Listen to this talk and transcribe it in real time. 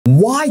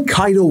Why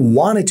Kaido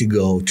wanted to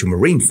go to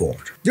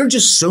Marineford? There are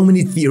just so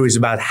many theories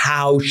about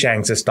how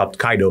Shanks has stopped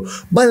Kaido,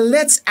 but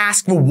let's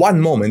ask for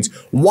one moment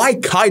why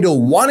Kaido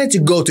wanted to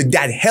go to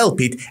that hell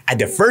pit at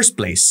the first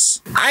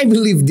place. I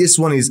believe this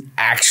one is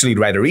actually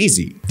rather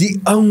easy. The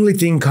only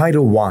thing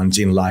Kaido wants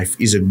in life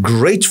is a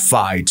great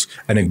fight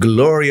and a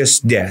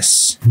glorious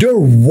death. There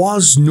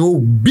was no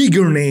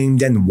bigger name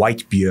than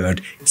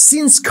Whitebeard,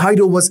 since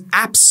Kaido was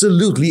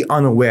absolutely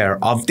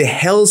unaware of the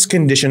hell's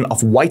condition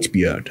of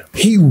Whitebeard.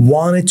 He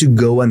wanted to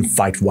go and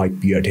fight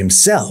Whitebeard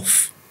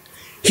himself.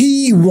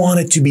 He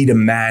wanted to be the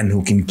man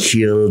who can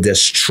kill the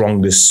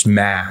strongest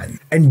man.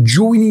 And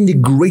joining the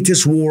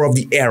greatest war of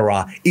the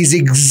era is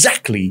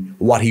exactly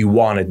what he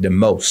wanted the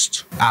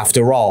most.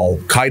 After all,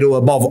 Kaido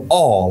above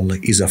all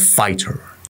is a fighter.